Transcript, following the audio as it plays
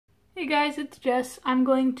Hey guys, it's Jess. I'm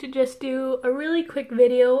going to just do a really quick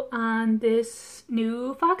video on this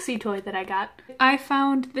new Foxy toy that I got. I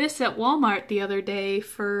found this at Walmart the other day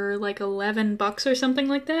for like 11 bucks or something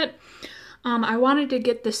like that. I wanted to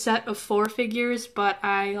get the set of 4 figures, but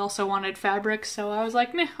I also wanted fabric, so I was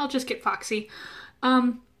like, meh, I'll just get Foxy.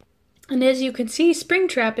 And as you can see,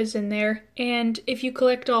 Springtrap is in there, and if you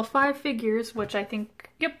collect all 5 figures, which I think,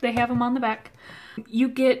 yep, they have them on the back, you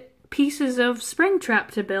get pieces of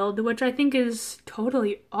Springtrap to build, which I think is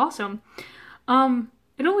totally awesome.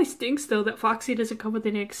 It only stinks though that Foxy doesn't come with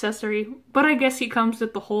an accessory, but I guess he comes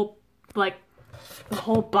with the whole, like, the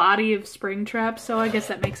whole body of Springtrap, so I guess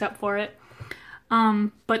that makes up for it.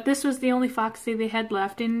 But this was the only Foxy they had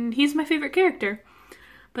left, and he's my favorite character.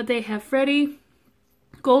 But they have Freddy,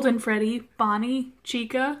 Golden Freddy, Bonnie,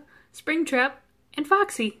 Chica, Springtrap, and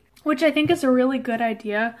Foxy, which I think is a really good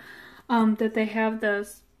idea, that they have the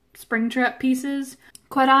Springtrap pieces.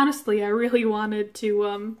 Quite honestly, I really wanted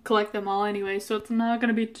to collect them all anyway, so it's not going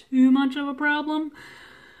to be too much of a problem.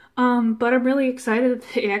 But I'm really excited that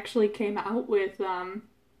they actually came out with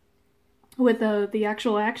the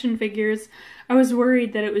actual action figures. I was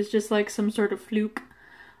worried that it was just like some sort of fluke.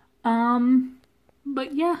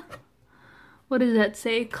 But yeah. What does that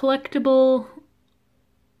say? Collectible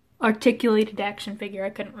articulated action figure. I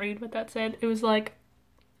couldn't read what that said. It was like,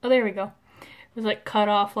 oh, there we go. It was like cut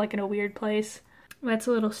off like in a weird place. That's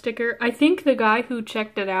a little sticker. I think the guy who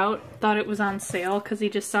checked it out thought it was on sale because he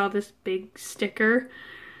just saw this big sticker.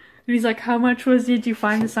 And he's like, how much did you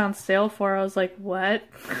find this on sale for? I was like, what?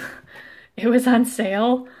 It was on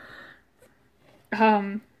sale?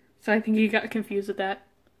 So I think he got confused with that.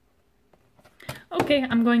 Okay,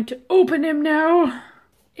 I'm going to open him now.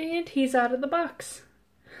 And he's out of the box.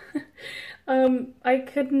 I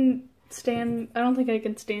couldn't stand, I don't think I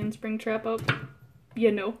can stand Springtrap up.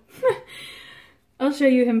 You know. I'll show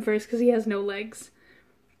you him first because he has no legs.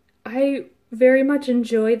 I very much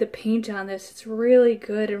enjoy the paint on this. It's really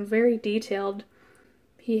good and very detailed.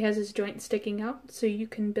 He has his joint sticking out, so you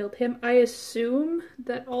can build him. I assume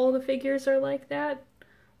that all the figures are like that,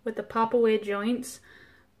 with the pop-away joints.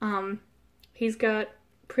 He's got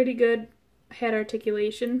pretty good head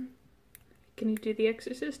articulation. Can he do the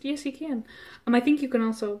Exorcist? Yes, he can. I think you can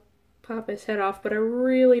also pop his head off, but I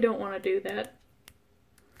really don't want to do that.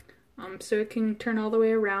 So it can turn all the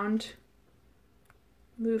way around,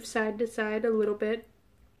 move side to side a little bit,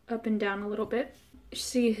 up and down a little bit.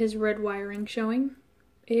 See his red wiring showing.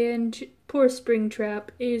 And poor Springtrap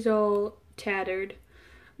is all tattered,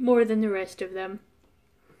 more than the rest of them.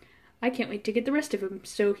 I can't wait to get the rest of him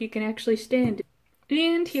so he can actually stand.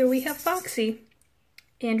 And here we have Foxy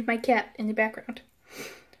and my cat in the background.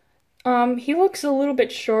 He looks a little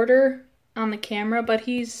bit shorter on the camera, but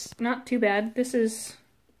he's not too bad. This is,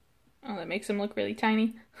 oh, that makes him look really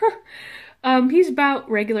tiny. He's about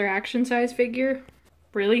regular action size figure.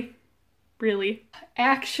 Really? Really?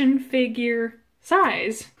 Action figure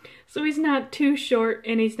size. So he's not too short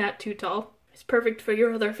and he's not too tall. He's perfect for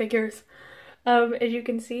your other figures. As you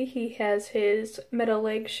can see, he has his metal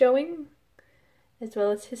leg showing, as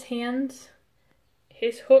well as his hands,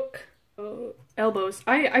 his hook, elbows.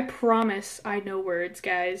 I promise I know words,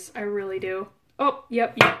 guys. I really do. Oh,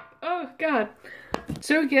 yep. Oh, God.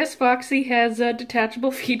 So, yes, Foxy has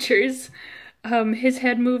detachable features. His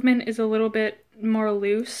head movement is a little bit more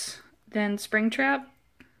loose than Springtrap.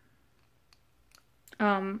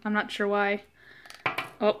 I'm not sure why.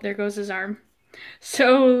 Oh, there goes his arm.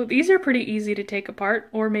 So these are pretty easy to take apart,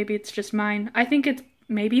 or maybe it's just mine. I think it's,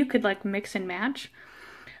 maybe you could like mix and match.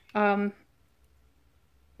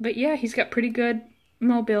 But yeah, he's got pretty good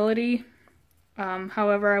mobility.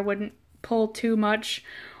 However, I wouldn't pull too much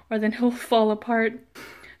or then he'll fall apart.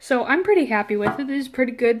 So I'm pretty happy with it. It is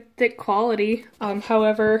pretty good, thick quality.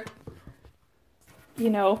 However, you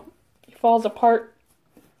know, he falls apart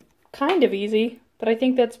kind of easy, but I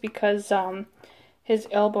think that's because his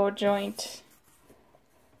elbow joint,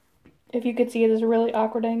 if you could see it as a really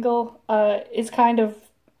awkward angle, is kind of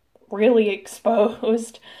really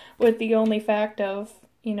exposed, with the only fact of,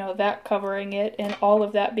 you know, that covering it and all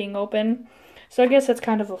of that being open. So I guess that's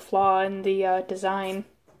kind of a flaw in the design.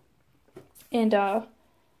 And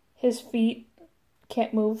his feet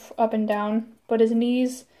can't move up and down, but his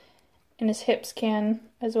knees and his hips can,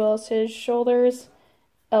 as well as his shoulders,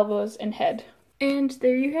 elbows, and head. And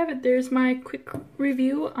there you have it. There's my quick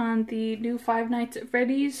review on the new Five Nights at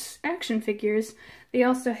Freddy's action figures. They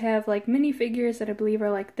also have like mini figures that I believe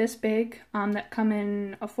are like this big, that come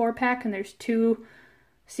in a 4-pack, and there's 2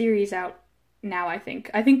 series out now, I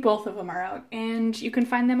think. I think both of them are out, and you can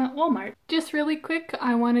find them at Walmart. Just really quick,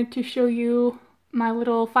 I wanted to show you my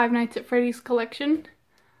little Five Nights at Freddy's collection.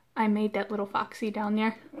 I made that little Foxy down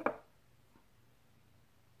there.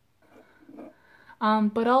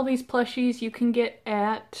 But all these plushies you can get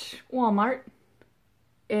at Walmart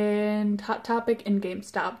and Hot Topic and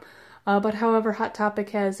GameStop. But however, Hot Topic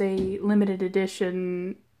has a limited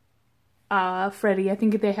edition Freddy. I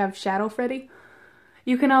think they have Shadow Freddy.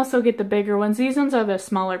 You can also get the bigger ones. These ones are the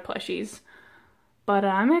smaller plushies. But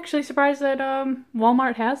I'm actually surprised that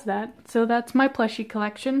Walmart has that. So that's my plushie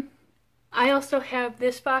collection. I also have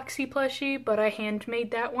this Foxy plushie, but I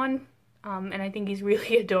handmade that one. And I think he's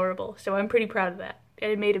really adorable. So I'm pretty proud of that.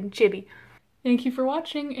 I made him chibi. Thank you for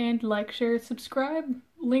watching, and like, share, subscribe.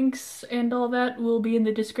 Links and all that will be in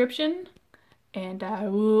the description. And I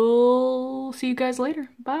will see you guys later.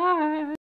 Bye!